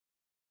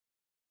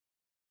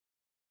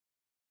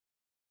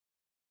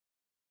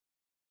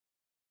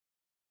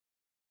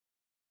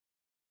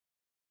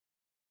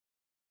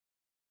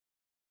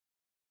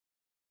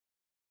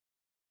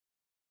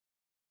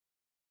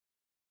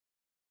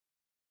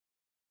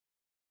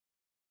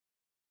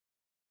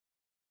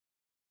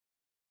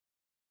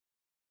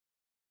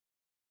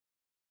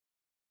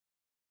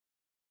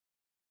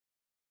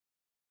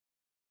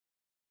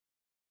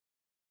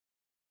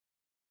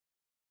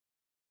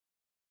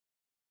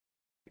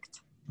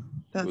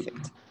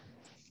Perfect.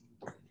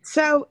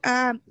 So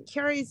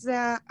here is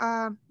a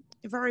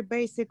very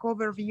basic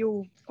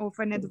overview of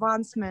an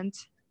advancement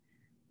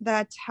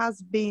that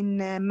has been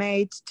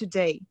made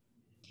today.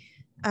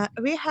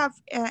 We have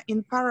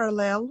in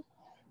parallel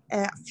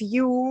a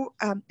few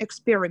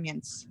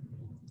experiments.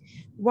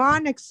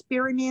 One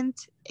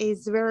experiment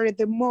is where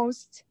the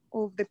most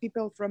of the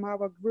people from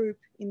our group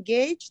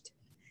engaged,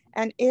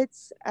 and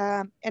it's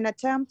an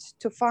attempt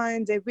to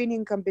find a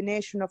winning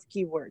combination of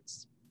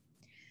keywords.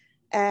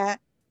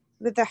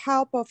 With the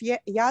help of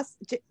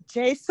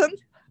Jason,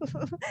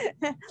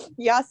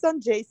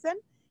 Jason,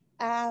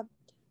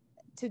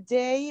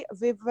 today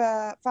we've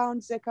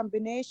found the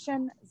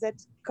combination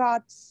that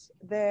cuts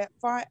the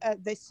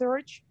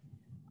search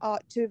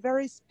to a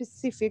very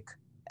specific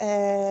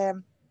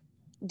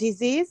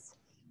disease,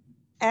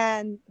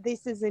 and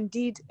this is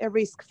indeed a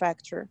risk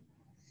factor.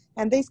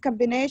 And this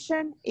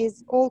combination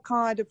is all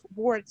kinds of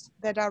words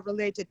that are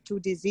related to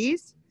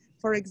disease.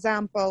 For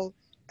example,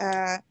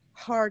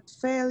 heart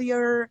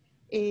failure,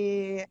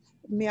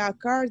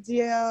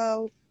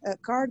 myocardial,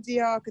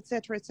 cardiac,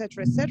 etc.,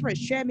 etc., etc.,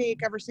 ischemic,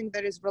 everything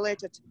that is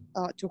related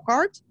to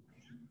heart,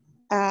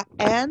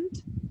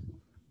 and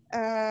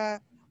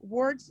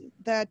words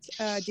that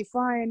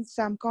define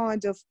some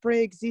kind of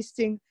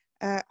pre-existing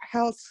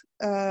health,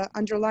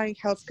 underlying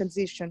health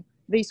condition.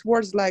 These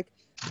words like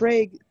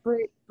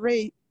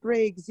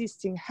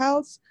pre-existing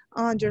health,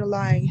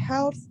 underlying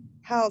health,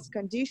 health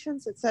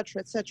conditions,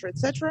 etc., etc.,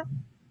 etc.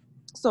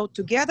 So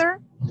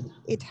together,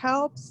 it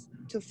helps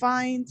to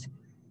find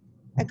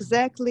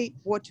exactly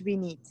what we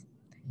need.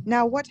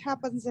 Now, what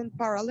happens in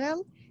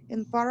parallel?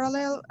 In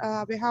parallel,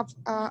 we have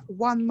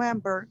one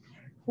member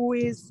who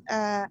is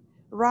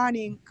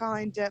running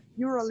kind of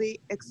purely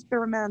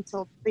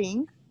experimental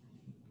thing.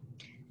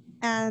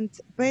 And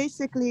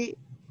basically,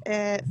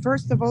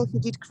 first of all, he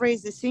did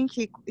crazy thing.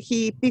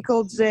 He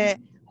pickled the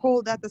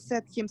whole data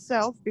set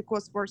himself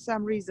because for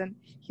some reason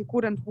he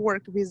couldn't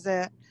work with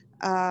a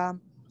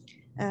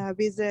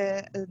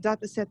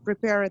data set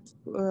prepared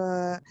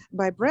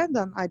by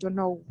Brandon. I don't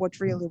know what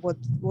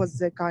was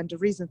the kind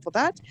of reason for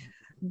that,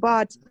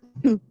 but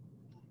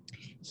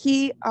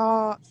he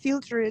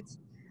filtered.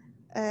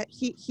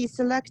 He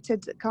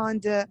selected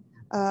kind of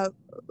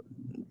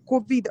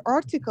COVID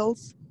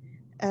articles,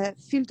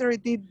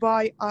 filtered it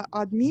by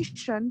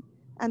admission,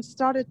 and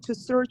started to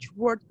search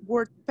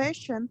word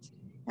patient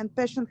and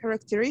patient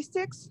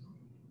characteristics.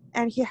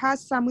 And he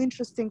has some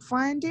interesting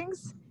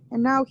findings.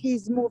 And now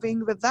he's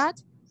moving with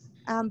that.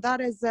 And that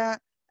is a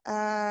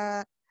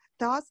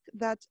task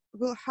that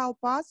will help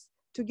us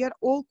to get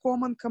all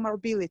common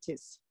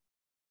comorbidities.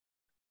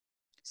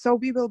 So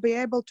we will be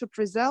able to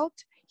present,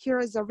 here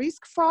is the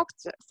risk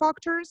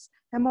factors.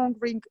 Among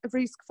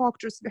risk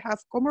factors, we have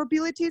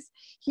comorbidities.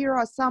 Here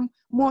are some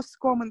most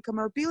common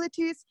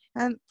comorbidities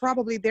and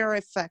probably their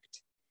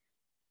effect.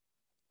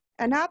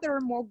 Another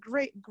more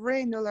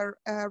granular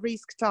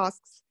risk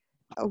tasks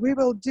we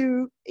will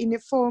do in a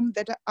form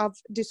that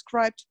I've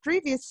described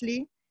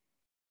previously.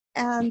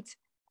 And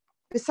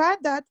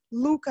beside that,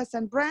 Lucas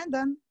and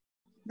Brandon,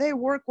 they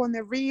work on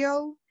a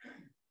real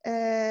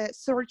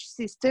search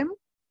system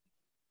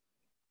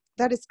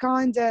that is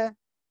kind of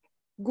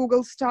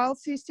Google style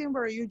system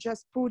where you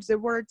just put the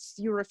words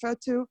you refer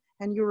to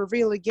and you're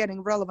really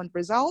getting relevant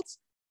results.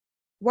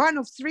 One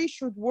of three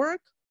should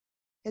work,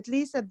 at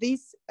least at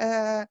this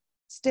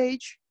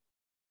stage.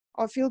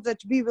 I feel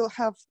that we will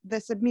have the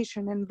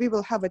submission and we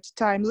will have it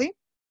timely.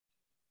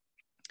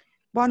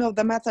 One of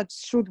the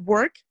methods should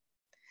work,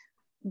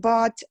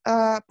 but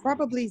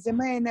probably the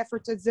main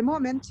effort at the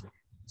moment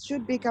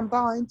should be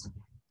combined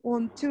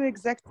on two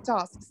exact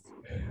tasks.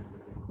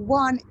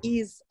 One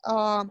is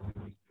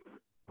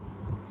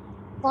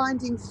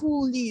finding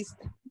full list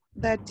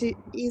that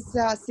is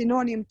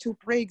synonym to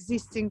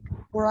pre-existing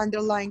or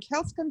underlying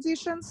health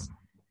conditions.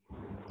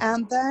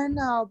 And then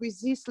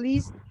with this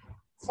list,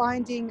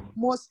 finding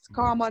most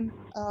common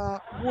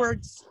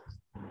words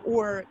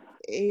or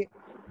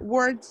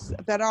words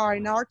that are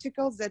in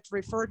articles that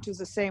refer to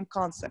the same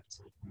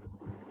concept.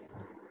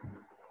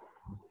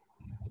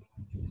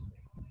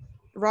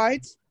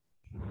 Right?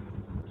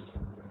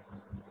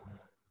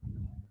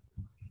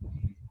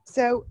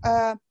 So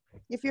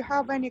if you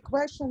have any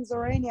questions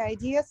or any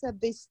ideas at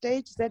this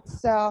stage,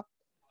 that's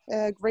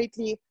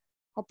greatly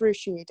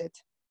appreciated.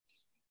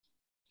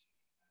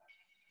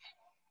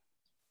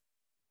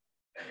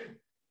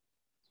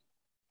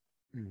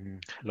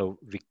 Hello,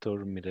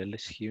 Victor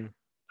Mireles here.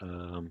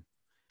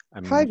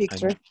 Hi,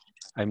 Victor.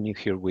 I'm new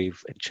here.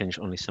 We've exchanged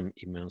only some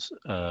emails,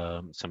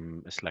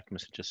 some Slack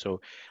messages.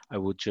 So I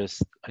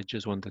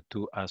just wanted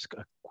to ask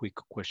a quick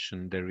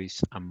question. There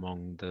is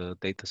among the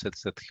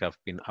datasets that have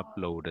been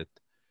uploaded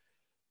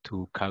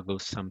to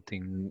Kaggle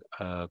something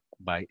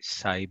by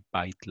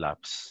SciByte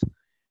Labs.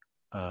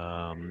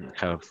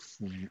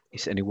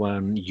 Is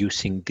anyone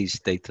using this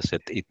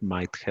dataset? It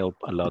might help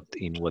a lot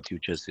in what you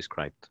just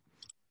described.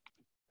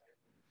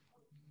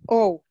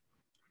 Oh,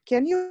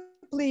 can you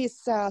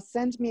please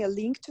send me a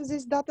link to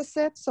this data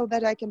set so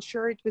that I can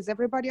share it with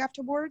everybody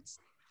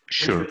afterwards?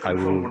 Sure, I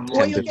will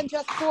Or send you it. can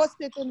just post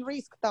it in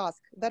Risk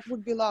Task. That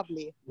would be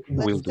lovely.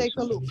 Will Let's do take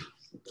so. a look.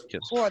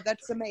 Yes. Oh,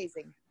 that's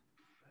amazing.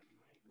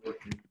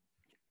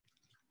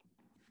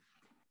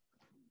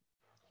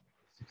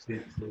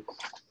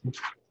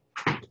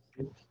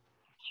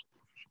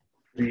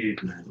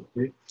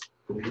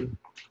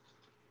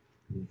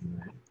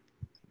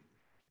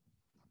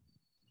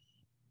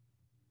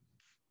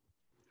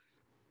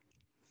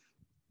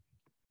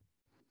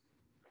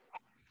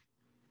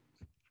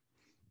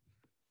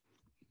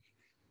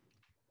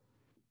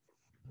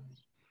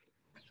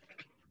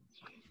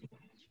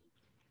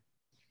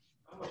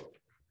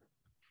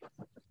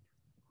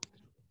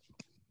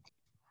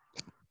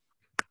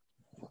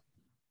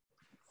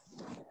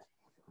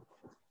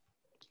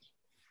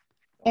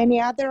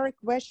 Any other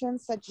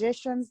questions,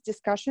 suggestions,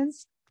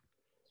 discussions?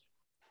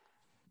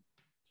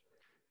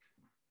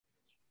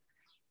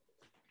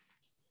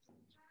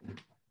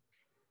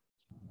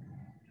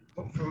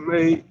 From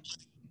me.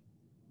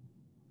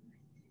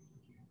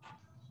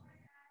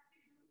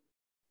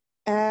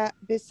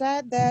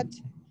 Beside that,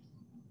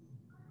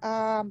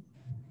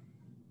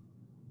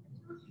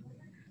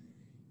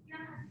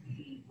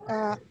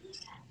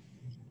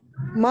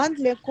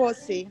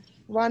 Mandlenkosi,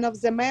 one of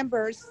the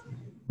members,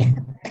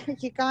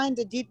 he kind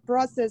of did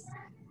process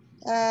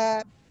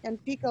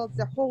and pickled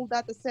the whole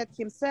data set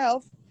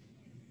himself.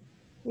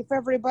 If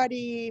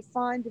everybody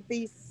find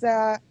this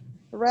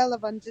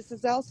relevant, this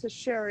is also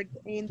shared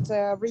in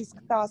the Risk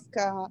Task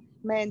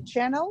main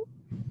channel.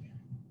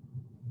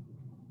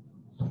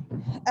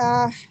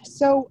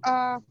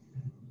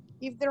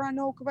 If there are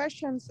no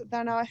questions,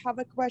 then I have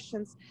a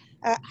questions.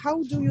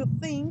 How do you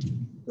think,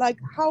 like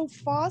how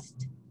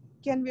fast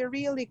can we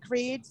really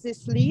create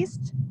this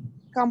list,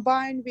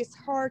 combine with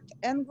hard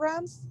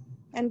Ngrams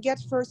and get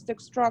first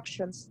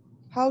extractions?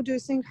 How do you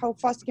think, how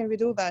fast can we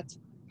do that?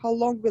 How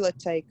long will it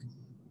take?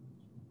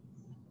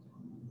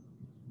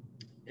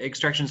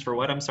 Extractions for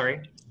what? I'm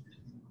sorry.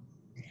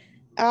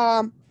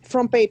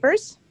 From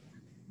papers,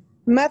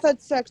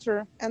 method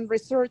sector and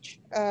research,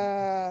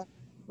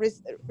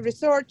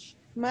 research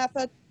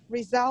method,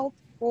 result,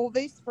 all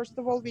this. First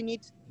of all, we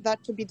need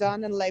that to be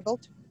done and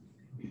labeled.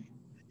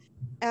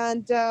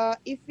 And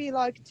if we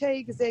like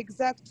take the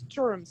exact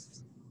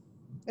terms,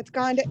 it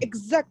kind of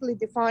exactly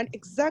define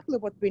exactly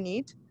what we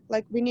need.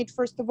 Like we need,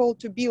 first of all,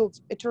 to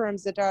build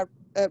terms that are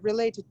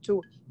related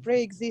to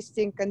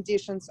pre-existing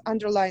conditions,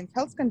 underlying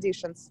health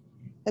conditions.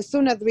 As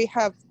soon as we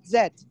have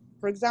that,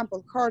 for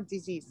example, heart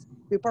disease,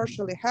 we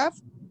partially have,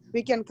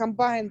 we can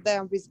combine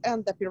them with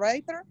end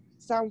operator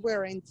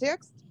somewhere in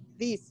text,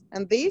 this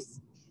and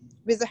this,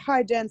 with a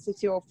high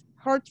density of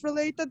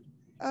heart-related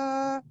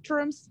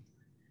terms,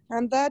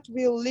 and that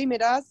will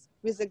limit us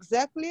with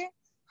exactly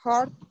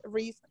hard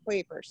risk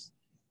papers.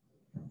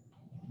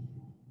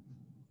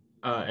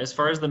 As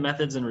far as the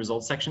methods and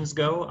results sections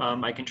go,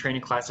 I can train a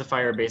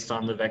classifier based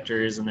on the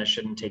vectors, and that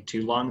shouldn't take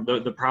too long.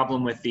 The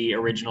problem with the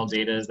original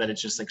data is that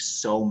it's just like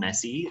so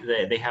messy.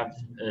 They have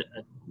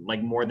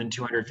like more than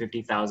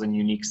 250,000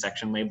 unique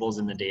section labels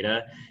in the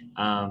data,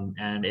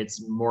 and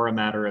it's more a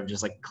matter of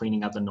just like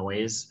cleaning out the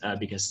noise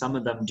because some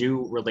of them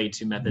do relate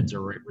to methods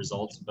or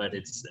results, but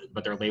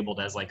they're labeled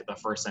as like the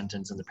first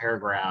sentence in the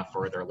paragraph,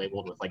 or they're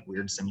labeled with like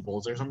weird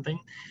symbols or something.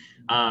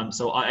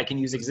 So I can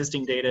use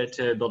existing data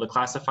to build a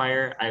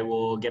classifier. I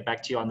will get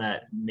back to you on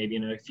that maybe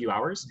in a few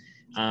hours.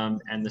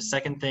 And the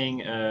second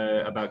thing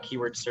about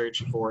keyword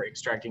search for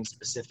extracting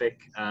specific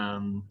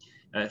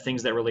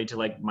things that relate to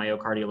like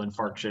myocardial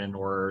infarction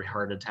or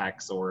heart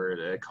attacks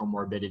or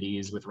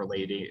comorbidities with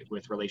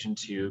relation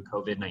to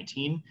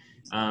COVID-19,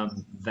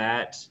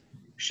 that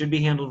should be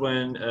handled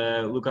when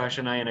Lukasz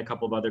and I and a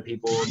couple of other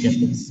people get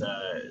this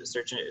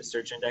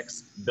search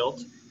index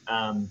built,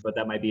 but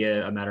that might be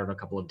a matter of a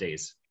couple of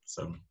days.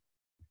 So,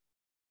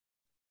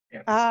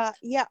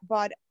 yeah,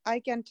 but I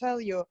can tell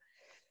you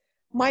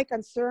my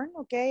concern,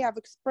 okay? I've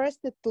expressed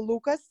it to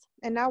Lucas,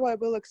 and now I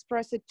will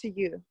express it to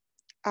you.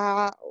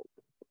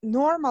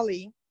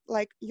 Normally,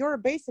 like you're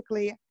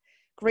basically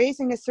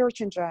creating a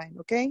search engine,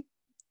 okay?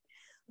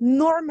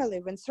 Normally,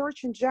 when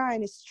search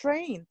engine is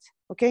trained,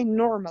 okay,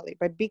 normally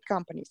by big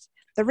companies,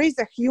 there is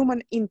a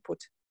human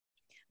input.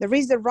 There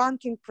is a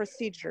ranking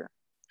procedure.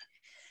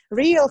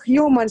 Real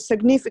human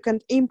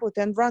significant input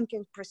and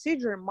ranking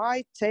procedure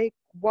might take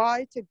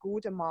quite a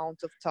good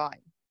amount of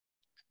time.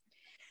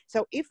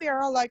 So if we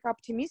are like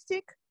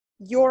optimistic,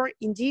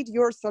 indeed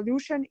your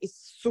solution is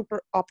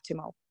super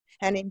optimal.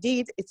 And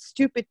indeed, it's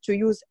stupid to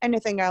use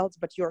anything else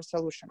but your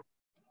solution.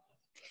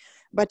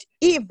 But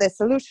if the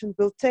solution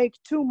will take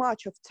too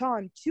much of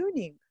time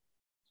tuning,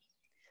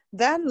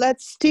 then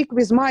let's stick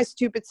with my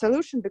stupid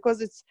solution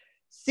because it's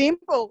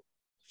simple,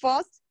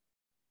 fast,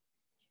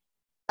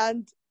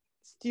 and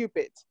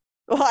stupid.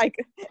 Like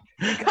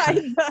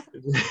kind of.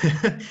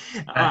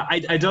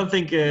 I don't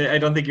think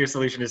your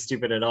solution is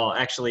stupid at all.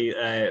 Actually,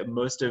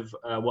 most of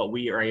what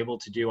we are able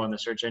to do on the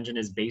search engine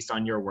is based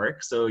on your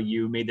work. So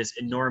you made this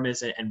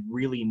enormous and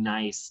really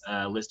nice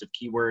list of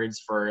keywords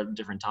for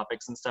different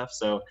topics and stuff.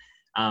 So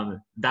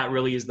that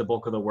really is the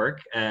bulk of the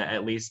work,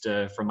 at least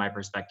from my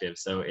perspective.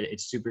 So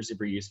it's super,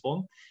 super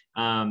useful.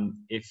 For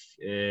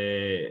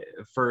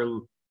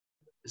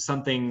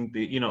something,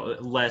 you know,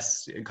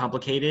 less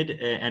complicated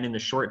and in the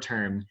short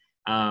term,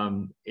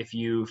 if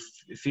you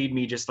feed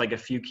me just like a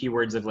few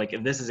keywords of like,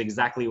 if this is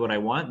exactly what I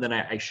want, then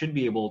I should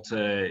be able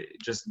to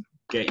just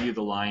get you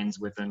the lines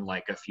within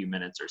like a few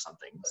minutes or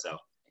something. So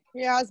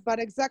yes, but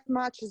exact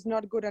match is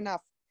not good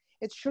enough.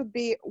 It should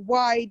be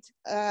wide.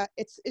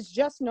 It's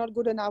just not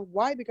good enough.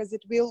 Why? Because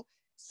it will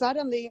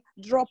suddenly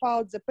drop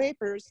out the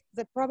papers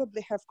that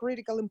probably have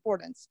critical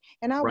importance.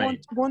 And I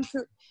right.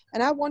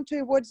 want to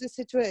avoid this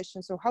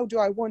situation. So how do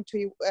I want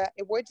to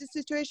avoid this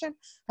situation?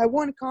 I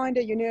want kind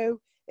of, you know,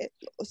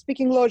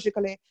 speaking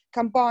logically,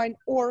 combine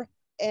or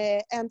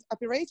and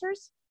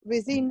operators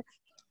within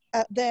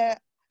the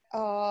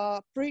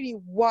pretty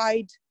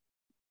wide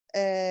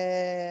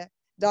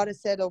data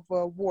set of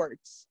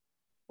words.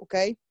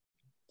 Okay,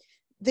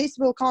 this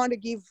will kind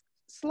of give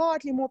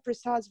slightly more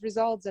precise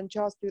results than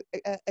just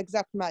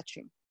exact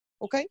matching.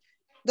 Okay,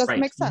 does it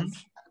make sense?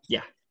 Mm-hmm.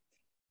 Yeah.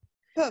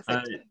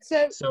 Perfect.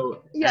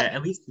 So yeah,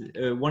 at least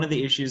one of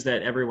the issues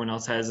that everyone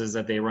else has is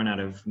that they run out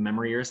of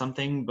memory or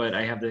something, but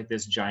I have like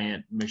this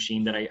giant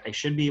machine that I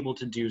should be able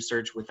to do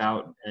search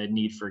without a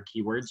need for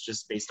keywords,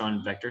 just based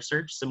on vector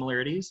search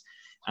similarities.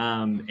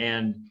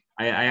 And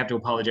I have to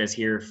apologize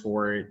here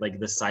for like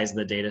the size of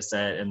the data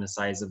set and the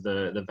size of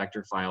the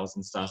vector files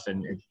and stuff.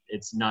 And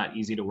it's not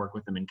easy to work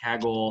with them in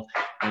Kaggle.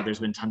 There's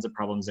been tons of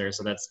problems there.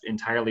 So that's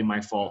entirely my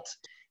fault.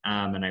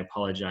 And I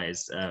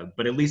apologize.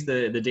 But at least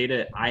the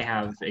data I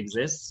have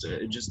exists.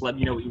 Just let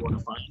me know what you want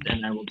to find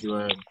and I will do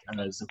a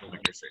simple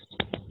vector search.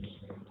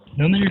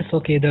 No, man, it's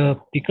okay. The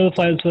pickle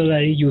files were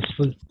very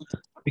useful.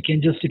 We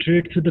can just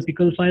iterate through the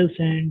pickle files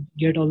and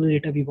get all the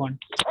data we want.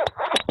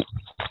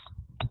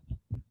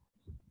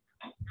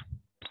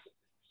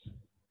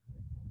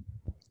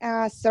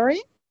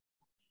 Sorry?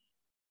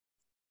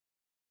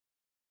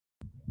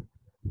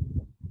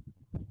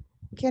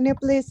 Can you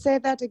please say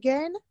that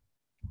again,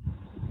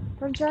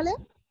 Pranjali?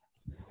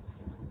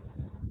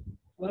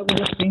 Well, I was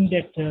just saying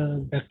that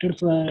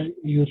vectors were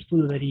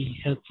useful, very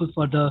helpful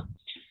for the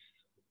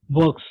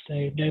works.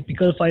 The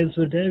pickle files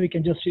were there. We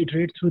can just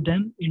iterate through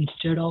them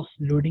instead of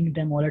loading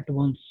them all at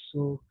once.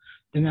 So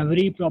the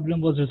memory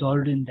problem was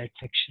resolved in that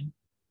section.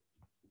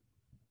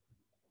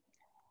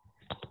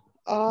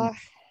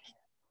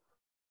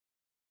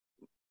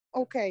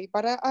 Okay,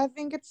 but I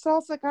think it's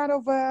also kind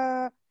of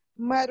a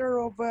matter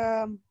of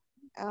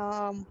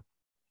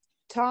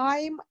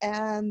time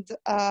and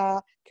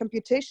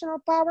computational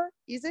power,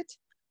 is it?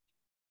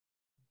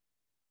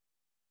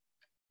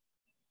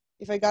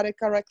 If I got it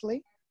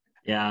correctly.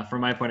 Yeah,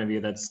 from my point of view,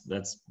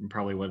 that's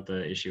probably what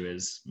the issue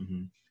is.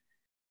 Mm-hmm.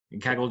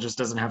 Kaggle just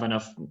doesn't have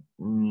enough,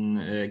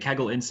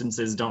 Kaggle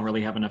instances don't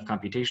really have enough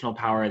computational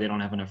power. They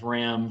don't have enough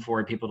RAM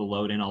for people to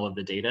load in all of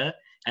the data,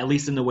 at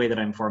least in the way that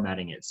I'm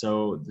formatting it.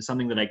 So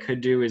something that I could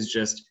do is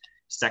just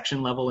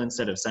section level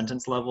instead of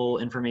sentence level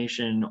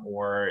information,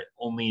 or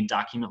only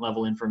document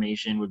level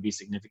information would be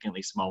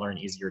significantly smaller and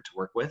easier to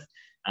work with.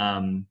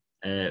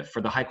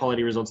 For the high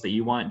quality results that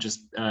you want,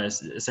 just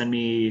send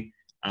me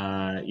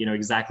you know,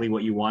 exactly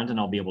what you want and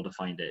I'll be able to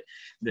find it.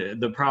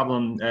 The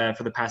problem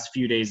for the past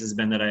few days has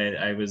been that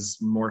I was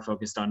more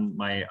focused on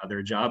my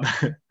other job.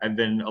 I've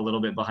been a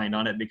little bit behind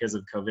on it because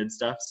of COVID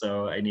stuff,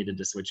 so I needed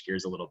to switch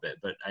gears a little bit,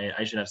 but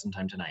I should have some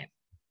time tonight.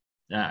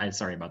 I'm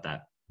sorry about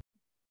that.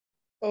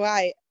 All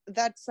right,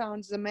 that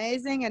sounds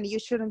amazing and you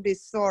shouldn't be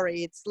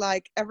sorry. It's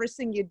like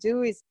everything you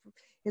do is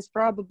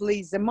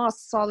probably the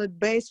most solid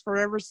base for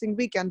everything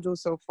we can do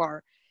so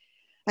far.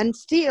 And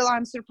still,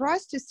 I'm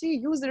surprised to see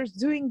users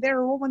doing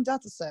their own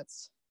data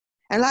sets.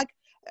 And like,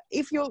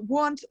 if you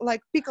want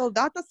like pickle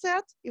data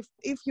set,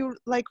 if you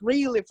like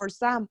really for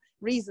some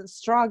reason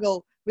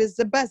struggle with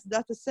the best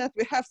data set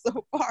we have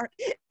so far,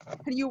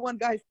 and you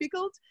want guys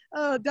pickled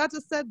data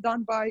set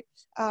done by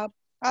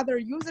other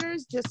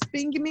users, just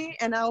ping me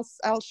and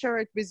I'll share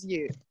it with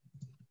you.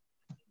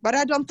 But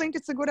I don't think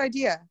it's a good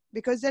idea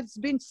because it's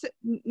been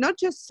not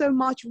just so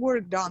much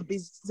work done.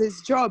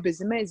 This job is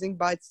amazing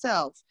by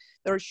itself.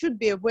 There should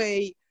be a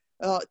way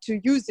to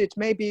use it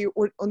maybe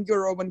on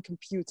your own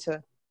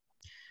computer.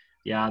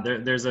 Yeah,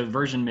 there's a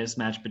version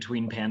mismatch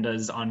between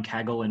pandas on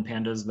Kaggle and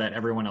pandas that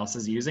everyone else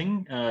is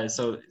using.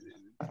 So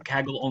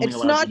Kaggle only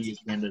allows you to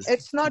use pandas.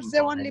 It's not the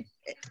only.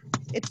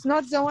 It's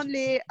not the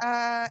only.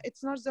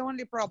 It's not the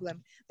only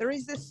problem. There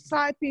is this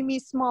SIP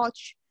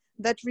mismatch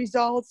that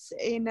results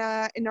in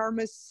an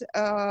enormous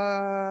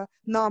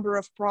number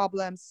of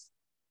problems,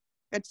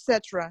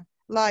 etc.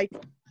 Like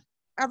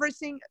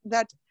everything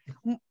that,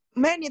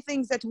 many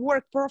things that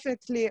work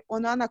perfectly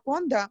on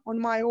Anaconda on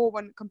my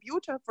own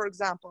computer, for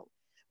example,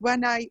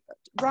 when I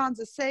run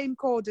the same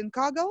code in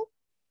Kaggle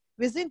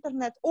with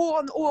internet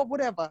on or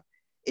whatever,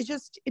 it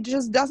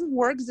just doesn't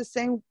work the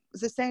same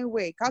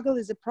way. Kaggle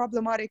is a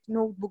problematic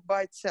notebook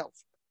by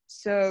itself.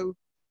 So,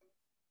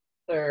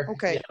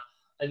 okay. Yeah.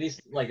 At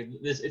least like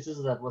this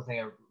is that one thing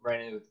I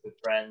ran into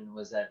with Bren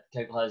was that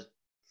Kaggle has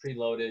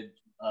preloaded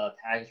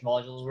package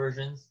module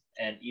versions.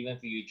 and even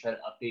if you try to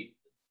update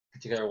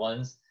particular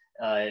ones,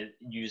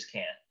 you just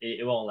can't.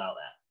 It won't allow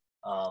that.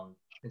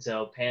 And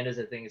so pandas,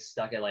 I think, is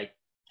stuck at like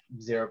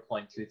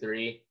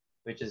 0.23,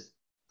 which is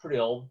pretty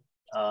old.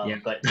 Yeah.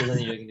 But there's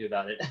nothing you can do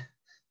about it.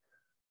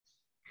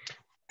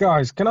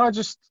 Guys, can I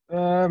just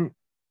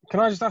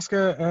ask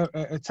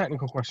a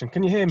technical question?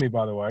 Can you hear me,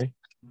 by the way?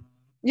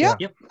 Yeah.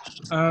 Yep.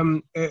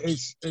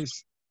 It's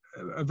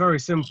very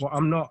simple.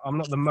 I'm not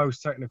the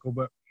most technical,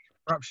 but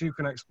perhaps you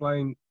can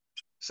explain.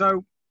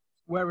 So,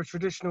 where a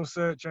traditional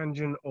search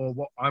engine, or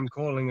what I'm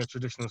calling a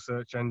traditional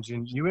search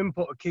engine, you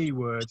input a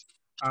keyword,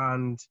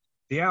 and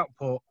the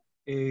output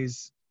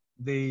is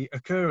the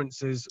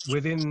occurrences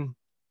within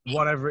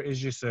whatever it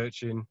is you're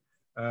searching,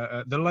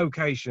 the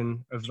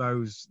location of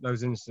those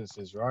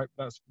instances, right?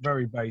 That's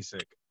very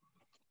basic.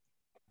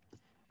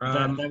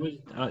 That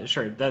was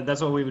sure.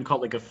 That's what we would call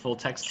like a full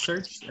text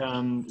search,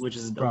 which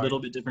is a little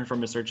bit different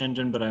from a search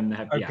engine. But I'm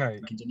happy. Okay.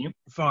 Yeah, continue.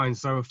 Fine.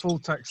 So a full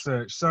text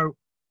search. So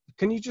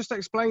can you just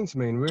explain to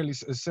me, in really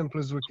as simple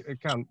as we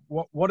can,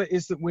 what it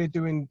is that we're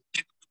doing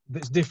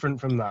that's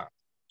different from that,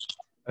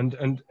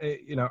 and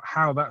you know,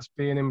 how that's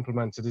being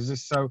implemented? Is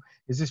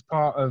this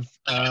part of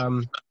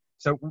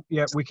so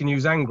yeah, we can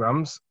use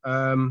Ngrams,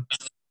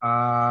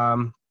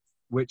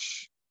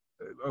 which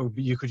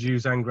you could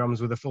use Ngrams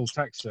with a full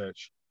text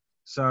search.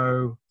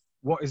 So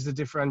what is the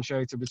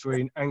differentiator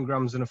between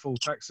Ngrams and a full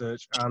text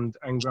search and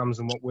Ngrams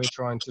and what we're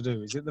trying to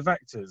do? Is it the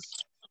vectors?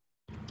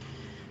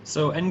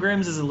 So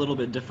Ngrams is a little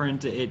bit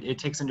different. It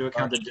takes into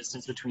account the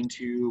distance between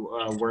two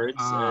words.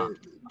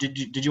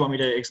 Did you want me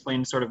to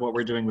explain sort of what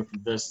we're doing with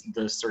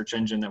the search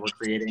engine that we're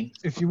creating?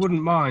 If you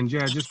wouldn't mind,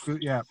 yeah,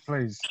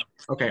 please.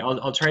 Okay,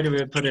 I'll try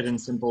to put it in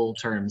simple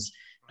terms.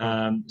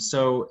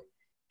 So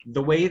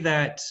the way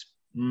that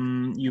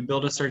you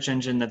build a search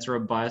engine that's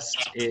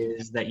robust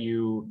is that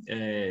you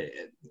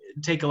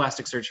take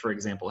Elasticsearch, for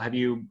example. Have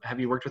you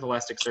worked with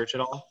Elasticsearch at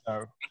all?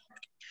 No.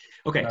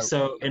 Okay, No.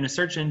 so in a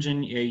search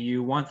engine,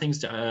 you want things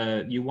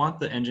to you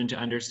want the engine to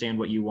understand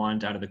what you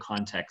want out of the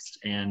context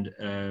and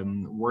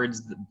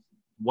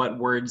what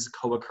words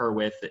co-occur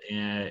with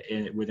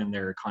within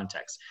their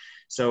context.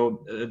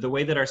 So the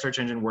way that our search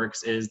engine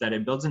works is that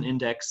it builds an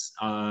index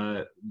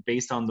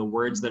based on the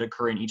words that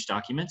occur in each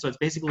document. So it's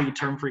basically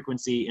term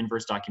frequency,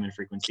 inverse document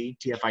frequency,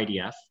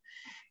 TF-IDF.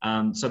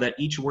 So that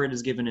each word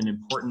is given an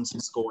importance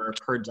score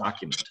per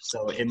document.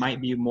 So it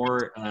might be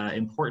more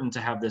important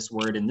to have this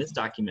word in this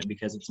document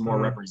because it's more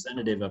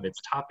representative of its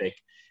topic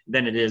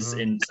than it is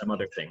in some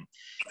other thing.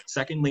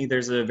 Secondly,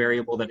 there's a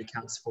variable that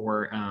accounts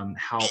for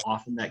how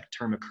often that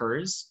term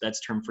occurs. That's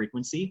term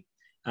frequency.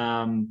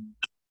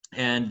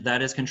 And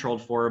that is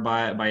controlled for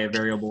by a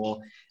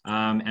variable.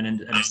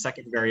 And a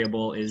second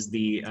variable is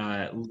the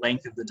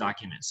length of the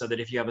document. So that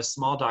if you have a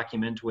small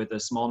document with a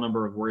small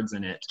number of words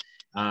in it,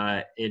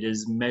 it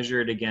is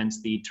measured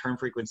against the term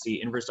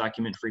frequency, inverse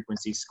document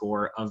frequency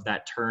score of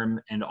that term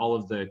and all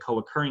of the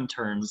co-occurring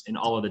terms in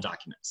all of the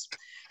documents.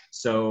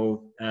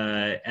 So,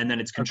 and then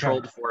it's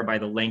controlled for by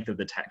the length of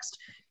the text.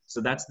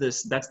 So that's the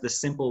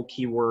simple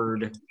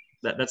keyword.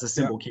 That's a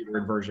simple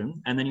keyword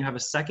version. And then you have a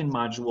second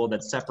module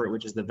that's separate,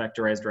 which is the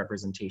vectorized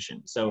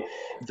representation. So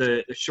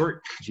the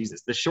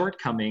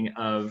shortcoming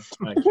of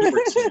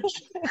keyword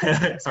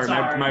search. Sorry,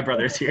 my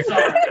brother's here.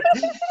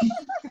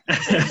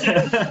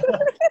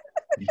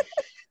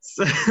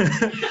 So,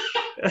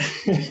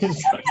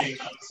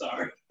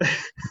 sorry.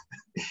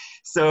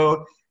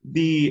 So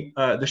the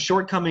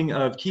shortcoming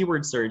of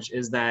keyword search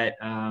is that,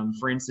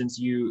 for instance,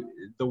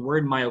 the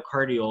word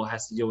myocardial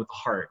has to deal with the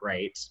heart,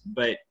 right?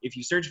 But if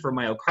you search for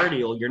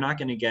myocardial, you're not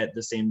going to get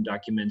the same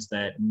documents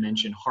that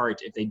mention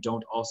heart if they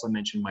don't also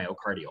mention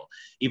myocardial,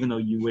 even though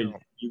you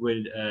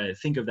would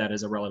think of that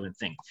as a relevant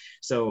thing.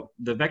 So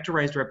the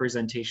vectorized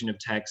representation of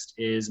text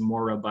is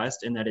more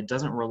robust in that it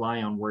doesn't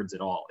rely on words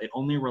at all. It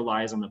only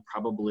relies on the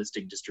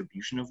probabilistic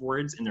distribution of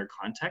words in their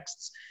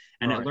contexts.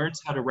 And it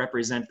learns how to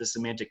represent the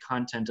semantic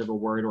content of a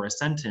word or a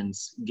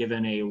sentence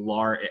given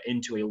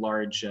into a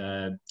large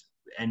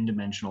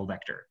n-dimensional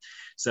vector.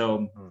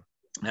 So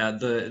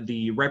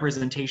the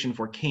representation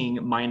for king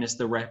minus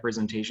the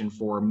representation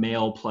for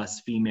male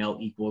plus female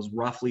equals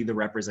roughly the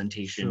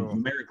representation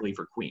numerically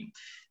for queen.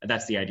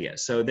 That's the idea.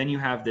 So then you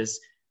have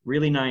this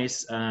really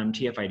nice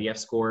TF-IDF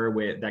score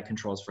that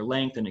controls for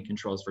length and it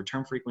controls for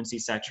term frequency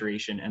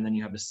saturation. And then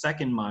you have a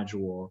second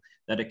module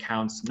that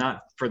accounts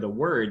not for the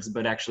words,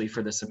 but actually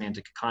for the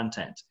semantic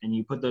content. And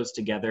you put those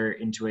together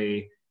into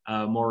a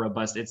more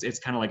robust, it's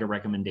kind of like a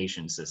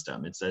recommendation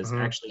system. It says,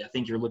 actually, I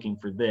think you're looking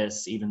for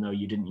this, even though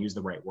you didn't use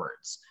the right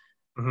words.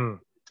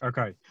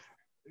 Okay,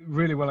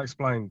 really well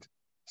explained.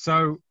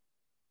 So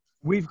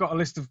we've got a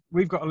list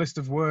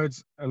of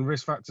words and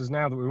risk factors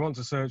now that we want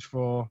to search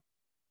for.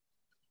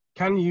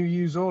 Can you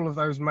use all of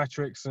those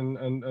metrics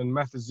and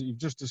methods that you've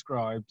just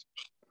described?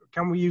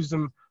 Can we use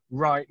them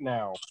right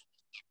now?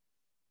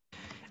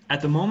 At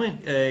the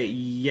moment,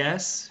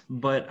 yes,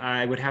 but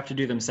I would have to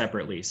do them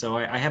separately. So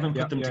I haven't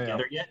put them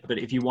together yet. But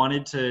if you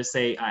wanted to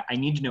say, I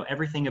need to know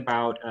everything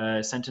about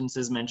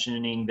sentences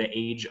mentioning the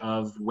age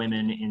of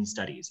women in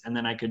studies, and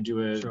then I could do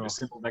a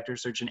simple vector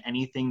search, and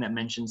anything that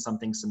mentions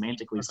something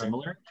semantically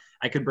similar,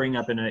 I could bring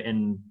up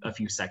in a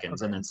few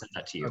seconds and then send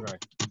that to you. Okay.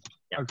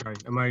 Yeah. Okay.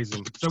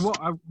 Amazing. So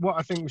what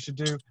I think we should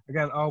do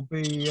again, I'll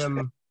be. I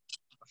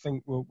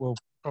think we'll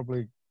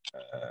probably.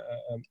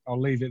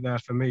 I'll leave it there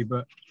for me,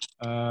 but.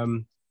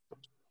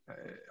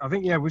 I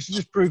think, we should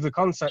just prove the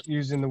concept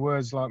using the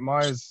words like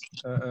Maya's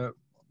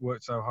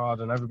worked so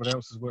hard and everybody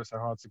else has worked so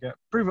hard to get.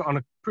 Prove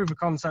a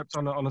concept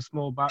on a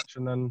small batch,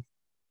 and then,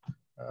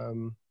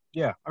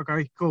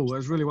 okay, cool.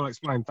 That's really well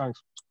explained.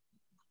 Thanks.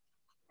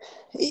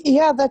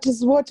 Yeah, that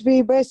is what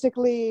we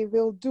basically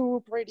will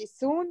do pretty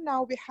soon.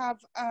 Now we have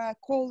a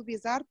call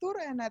with Arthur,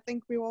 and I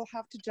think we will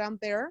have to jump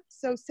there.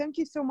 So thank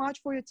you so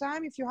much for your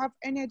time. If you have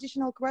any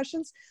additional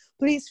questions,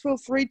 please feel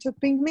free to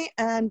ping me.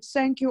 And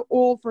thank you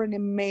all for an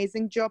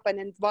amazing job and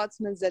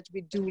advancements that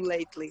we do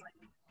lately.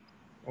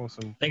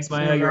 Awesome. Thanks,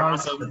 Maya. You're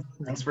awesome.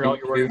 Thanks for all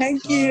your work.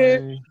 Thank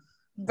you.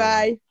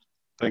 Bye.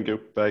 Thank you.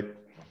 Bye.